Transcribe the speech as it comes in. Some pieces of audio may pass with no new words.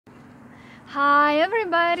Hi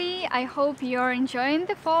everybody, I hope you're enjoying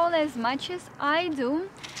the fall as much as I do.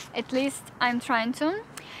 At least I'm trying to.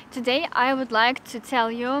 Today I would like to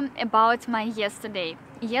tell you about my yesterday.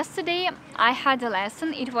 Yesterday I had a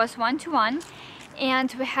lesson, it was one-to-one,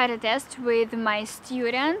 and we had a test with my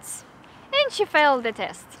students and she failed the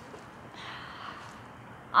test.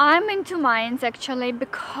 I'm in two minds actually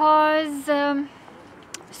because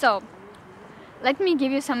let me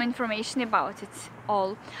give you some information about it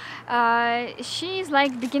all. She is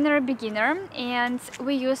like beginner and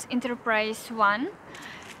we use Enterprise 1.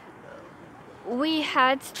 We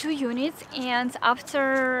had 2 units and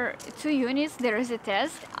after 2 units there is a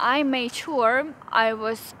test. I made sure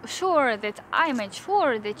that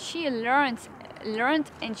she learned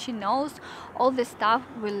and she knows all the stuff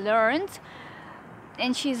we learned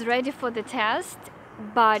and she's ready for the test,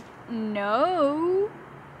 but no,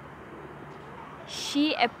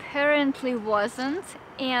 she apparently wasn't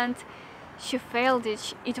and she failed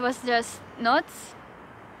it. It was just not.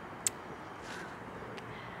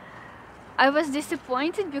 I was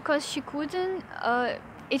disappointed because she couldn't.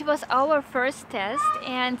 It was our first test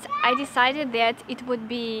and I decided that it would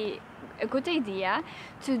be a good idea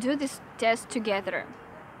to do this test together.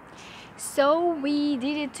 So we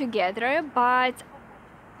did it together, but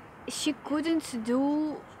she couldn't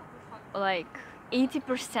do like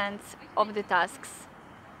 80% of the tasks.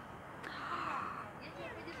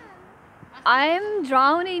 I'm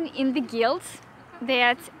drowning in the guilt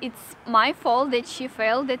that it's my fault that she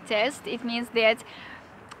failed the test. It means that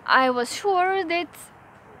I was sure that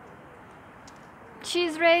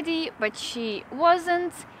she's ready, but she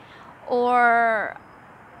wasn't. Or,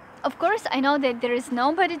 of course, I know that there is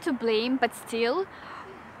nobody to blame, but still,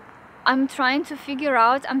 I'm trying to figure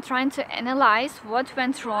out, I'm trying to analyze what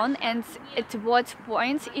went wrong and at what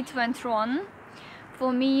point it went wrong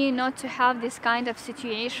for me not to have this kind of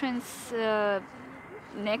situations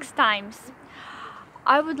next times.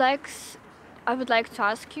 I would like to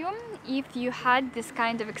ask you if you had this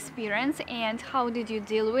kind of experience and how did you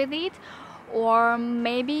deal with it, or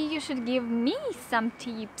maybe you should give me some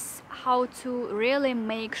tips how to really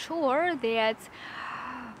make sure that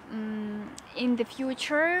in the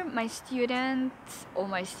future my students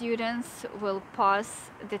will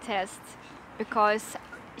pass the test, because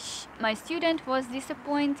my student was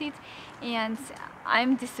disappointed and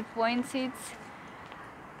I'm disappointed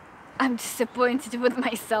with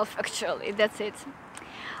myself actually. That's it.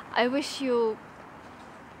 I wish you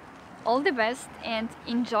all the best and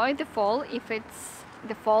enjoy the fall if it's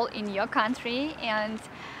the fall in your country, and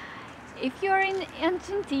if you're in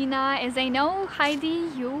Argentina, as I know, Heidi,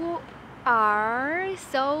 you are,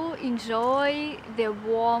 so enjoy the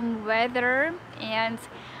warm weather. And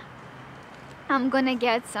I'm gonna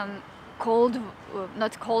get some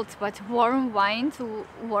not cold, but hot wine to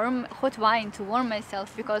warm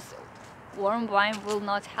myself, because warm wine will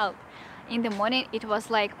not help. In the morning it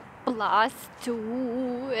was like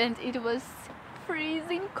 +2 and it was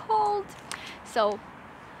freezing cold. So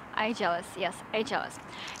I jealous, yes, I jealous.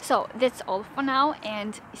 So that's all for now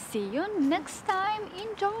and see you next time.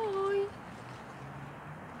 Enjoy!